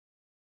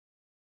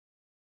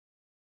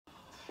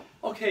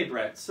Okay,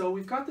 Brett, so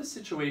we've got this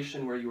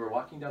situation where you were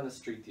walking down the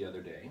street the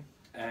other day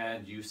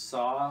and you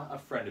saw a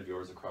friend of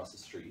yours across the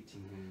street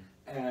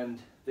and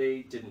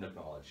they didn't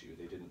acknowledge you.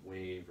 They didn't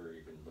wave or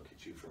even look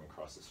at you from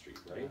across the street,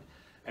 right? Yeah.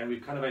 And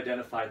we've kind of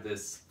identified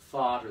this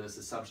thought or this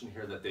assumption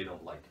here that they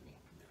don't like me,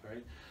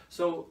 right?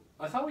 So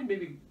I thought we'd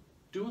maybe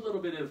do a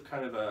little bit of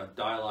kind of a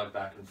dialogue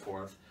back and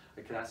forth.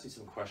 I could ask you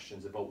some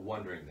questions about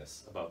wondering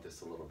about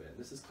this a little bit.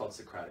 This is called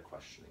Socratic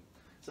Questioning.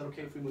 Is that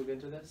okay if we move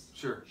into this?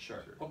 Sure.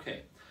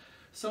 Okay.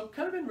 So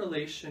kind of in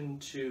relation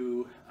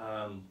to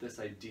this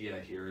idea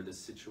here, this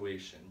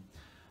situation,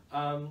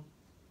 and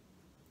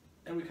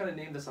we kind of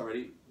named this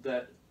already,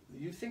 that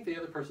you think the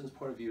other person's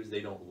point of view is they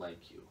don't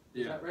like you.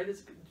 Is that right? Do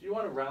you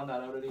want to round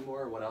that out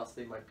anymore, or what else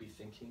they might be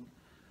thinking?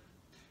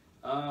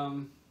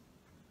 Well,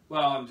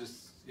 I'm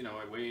just,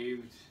 I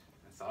waved.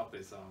 I thought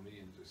they saw me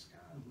and just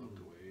kind of looked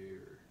away,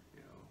 or,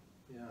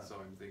 So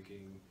I'm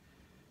thinking,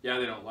 yeah,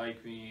 they don't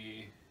like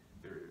me.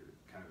 They're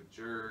kind of a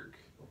jerk.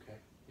 Okay.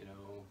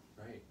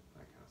 Right.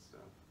 That kind of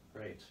stuff.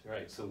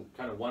 Right. So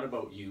kind of one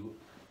about you,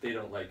 they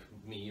don't like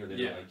me or they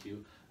don't like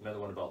you. Another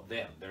one about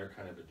them, they're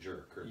kind of a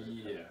jerk. Or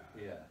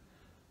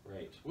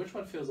Right. Which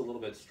one feels a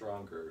little bit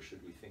stronger, or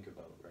should we think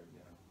about right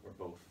now? Or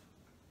both?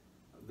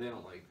 They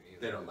don't like me.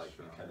 They don't like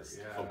me. Kind of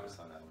focus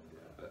on that one a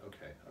little bit.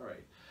 Okay. All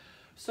right.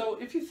 So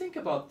if you think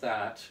about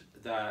that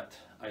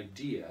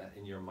idea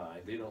in your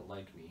mind, they don't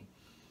like me,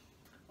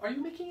 are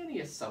you making any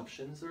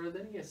assumptions, or are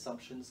there any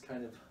assumptions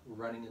kind of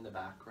running in the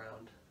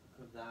background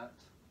of that?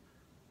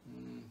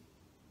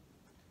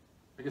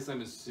 I guess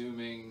I'm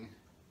assuming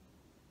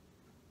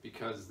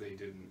because they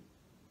didn't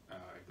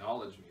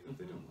acknowledge me that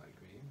they don't like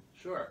me.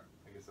 Sure.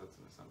 I guess that's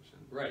an assumption.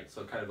 Right.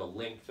 So kind of a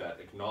link that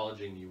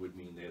acknowledging you would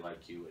mean they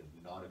like you,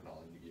 and not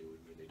acknowledging you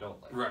would mean they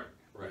don't like you. Right.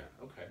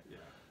 Yeah. Okay. Yeah.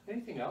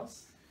 Anything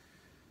else?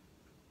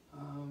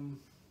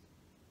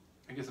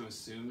 I guess I'm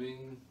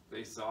assuming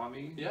they saw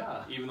me.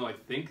 Yeah. Even though I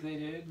think they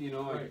did,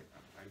 Right.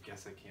 I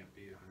guess I can't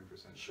be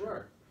 100%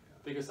 Sure. Yeah.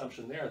 Big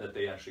assumption there that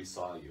they actually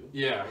saw you.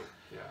 Yeah. Right?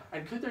 Yeah.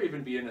 And could there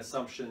even be an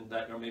assumption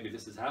that, or maybe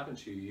this has happened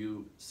to you,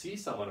 you see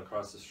someone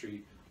across the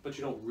street, but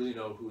you don't really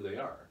know who they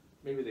are.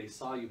 Maybe they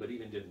saw you, but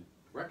even didn't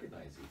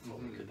recognize you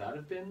fully. Could that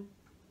have been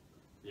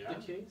the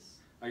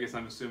case? I guess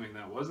I'm assuming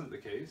that wasn't the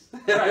case.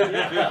 Right.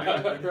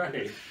 Yeah.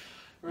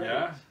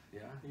 Right.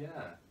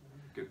 Yeah.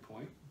 Good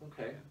point.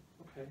 Okay.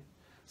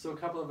 So a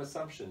couple of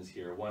assumptions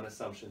here. One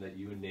assumption that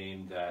you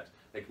named, that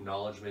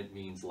acknowledgement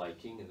means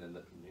liking, and then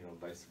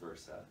vice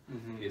versa.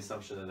 The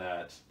assumption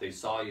that they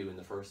saw you in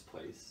the first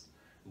place.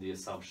 And the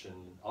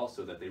assumption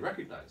also that they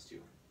recognized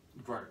you.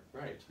 Right.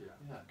 Yeah,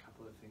 a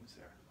couple of things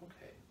there.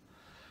 Okay.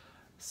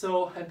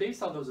 So, and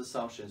based on those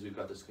assumptions, we've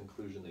got this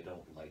conclusion they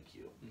don't like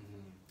you.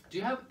 Do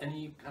you have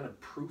any kind of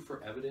proof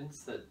or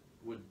evidence that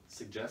would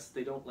suggest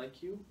they don't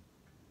like you?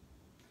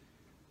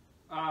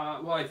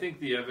 Well, I think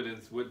the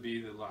evidence would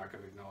be the lack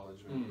of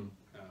acknowledgement.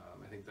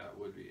 I think that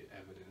would be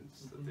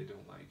evidence that they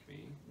don't like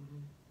me.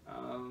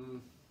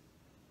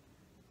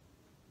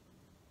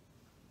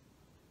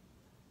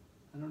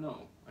 I don't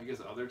know. I guess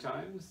other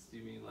times? Do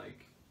you mean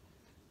like...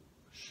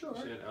 Sure.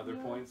 At other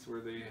points where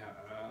they...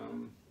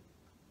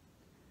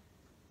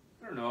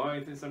 I don't know. I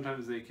think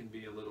sometimes they can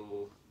be a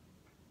little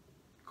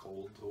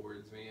cold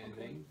towards me, I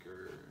think.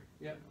 Or,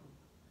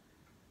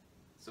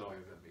 So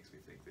that makes me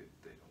think that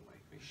they don't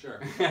like me.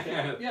 Sure.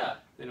 Yeah.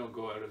 They don't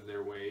go out of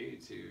their way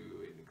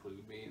to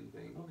include me in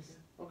things.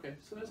 Okay.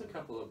 So there's a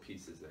couple of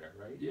pieces there,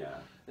 right? Yeah.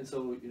 And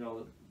so,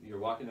 you're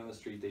walking down the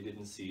street, they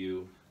didn't see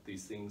you,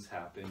 these things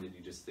happened, and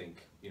you just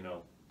think,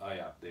 oh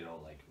yeah, they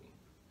don't like me.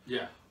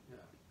 Yeah.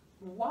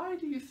 Why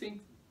do you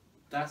think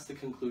that's the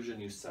conclusion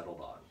you settled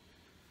on?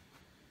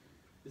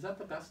 Is that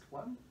the best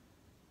one?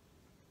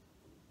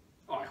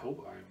 Oh, I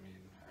hope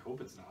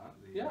it's not.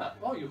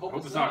 You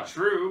hope it's not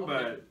true,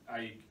 but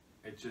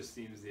it just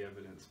seems the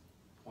evidence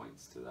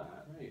points to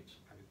that. Right.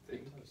 I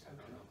think. I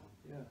don't know.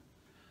 Yeah.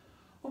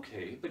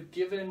 Okay, but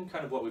given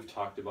kind of what we've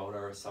talked about,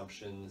 our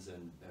assumptions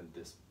and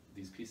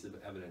these pieces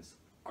of evidence,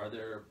 are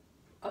there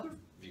other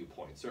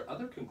viewpoints or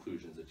other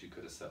conclusions that you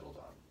could have settled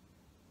on?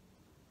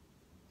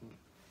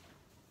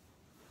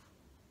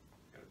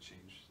 Got to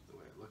change the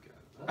way I look at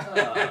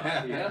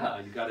it. Yeah,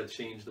 you got to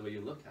change the way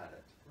you look at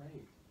it.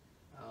 Right.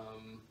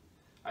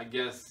 I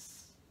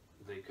guess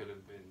they could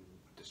have been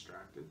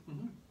distracted,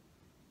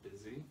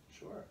 busy,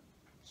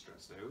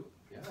 stressed out.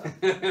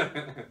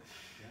 Yeah.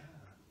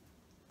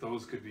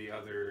 Those could be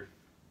other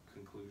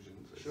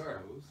conclusions, I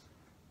suppose.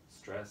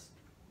 Stressed,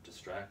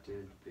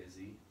 distracted,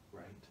 busy,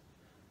 right?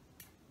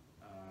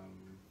 I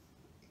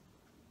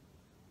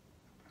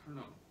don't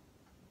know.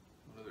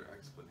 What other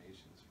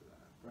explanations for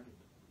that? Right.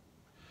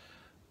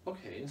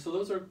 Okay, and so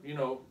those are,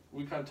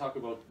 we kind of talk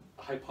about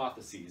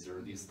hypotheses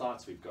or these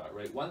thoughts we've got,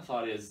 right? One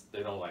thought is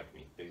they don't like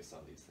me based on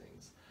these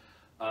things.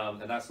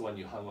 And that's the one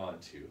you hung on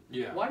to.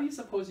 Yeah. Why do you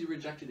suppose you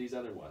rejected these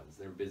other ones?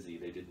 They're busy,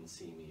 they didn't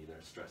see me,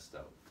 they're stressed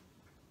out.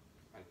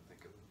 I didn't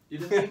think of them. You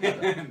didn't think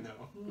of them?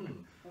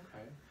 No.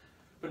 Okay.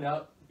 But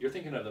now, you're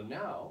thinking of them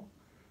now.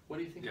 What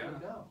do you think of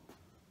them now?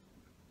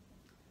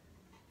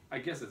 I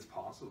guess it's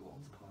possible.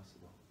 It's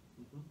possible.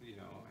 you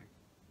know,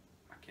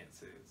 I can't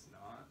say it's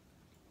not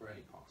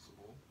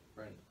possible.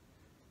 Right.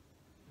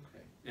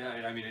 Okay.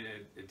 Yeah, I mean,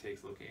 it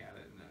takes looking at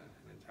it in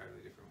an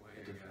entirely different way.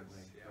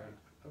 Yeah. Right.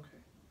 Okay.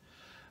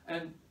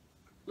 And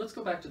let's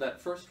go back to that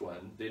first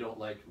one, they don't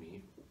like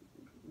me.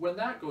 When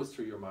that goes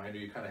through your mind, or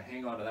you kind of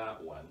hang on to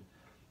that one,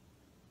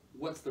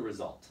 what's the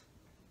result?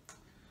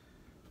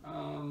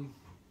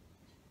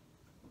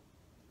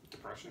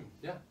 Depression.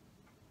 Yeah.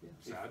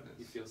 Sadness.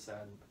 You feel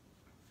sad.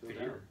 Feel Fear.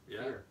 down.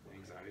 Yeah. Fear.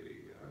 Anxiety.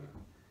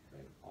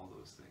 Right. All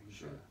those things.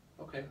 Sure.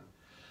 Okay.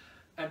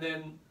 And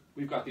then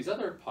we've got these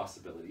other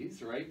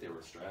possibilities, right? They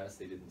were stressed,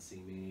 they didn't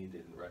see me,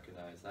 didn't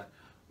recognize that.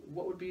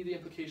 What would be the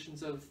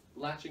implications of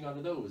latching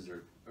onto those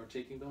or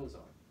taking those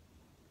on?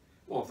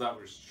 Well, if that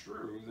was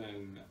true,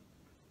 then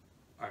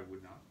I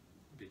would not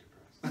be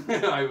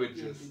depressed. I would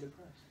You just would be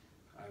depressed.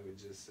 I would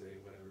just say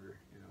whatever,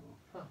 you know.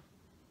 Huh.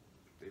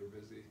 They were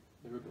busy.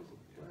 They were busy,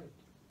 Yeah. right.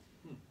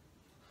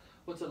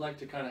 What's it like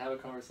to kind of have a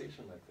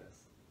conversation like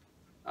this?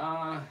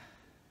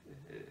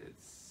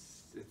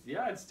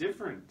 It's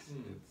different.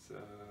 It's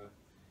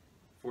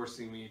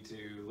forcing me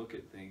to look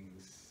at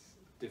things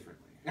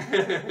differently.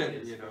 It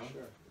is, you know? for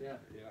sure. Yeah.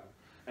 Yeah.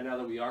 And now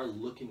that we are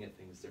looking at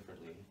things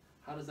differently,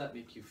 how does that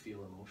make you feel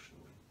emotionally?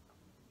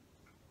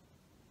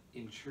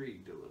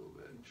 Intrigued a little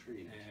bit.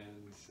 Intrigued.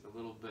 And a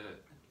little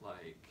bit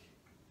like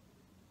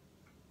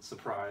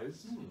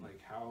surprised.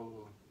 Like how,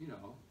 you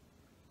know,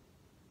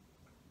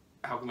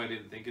 how come I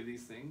didn't think of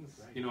these things?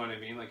 Right. You know what I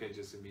mean? Like I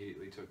just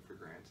immediately took for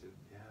granted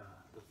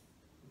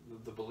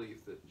the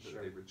belief that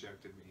Sure. they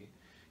rejected me.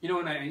 You know,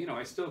 and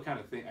I still kind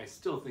of think,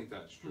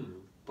 that's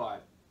true,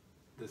 but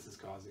this is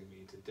causing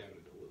me to doubt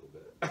it a little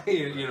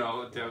bit. You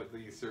know, doubt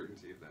the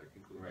certainty of that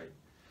conclusion. Right.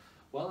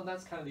 Well, and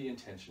that's kind of the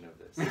intention of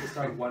this, to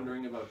start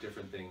wondering about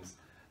different things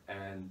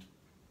and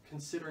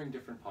considering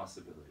different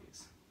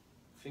possibilities.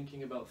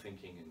 Thinking about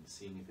thinking and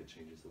seeing if it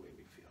changes the way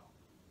we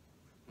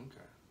feel.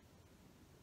 Okay.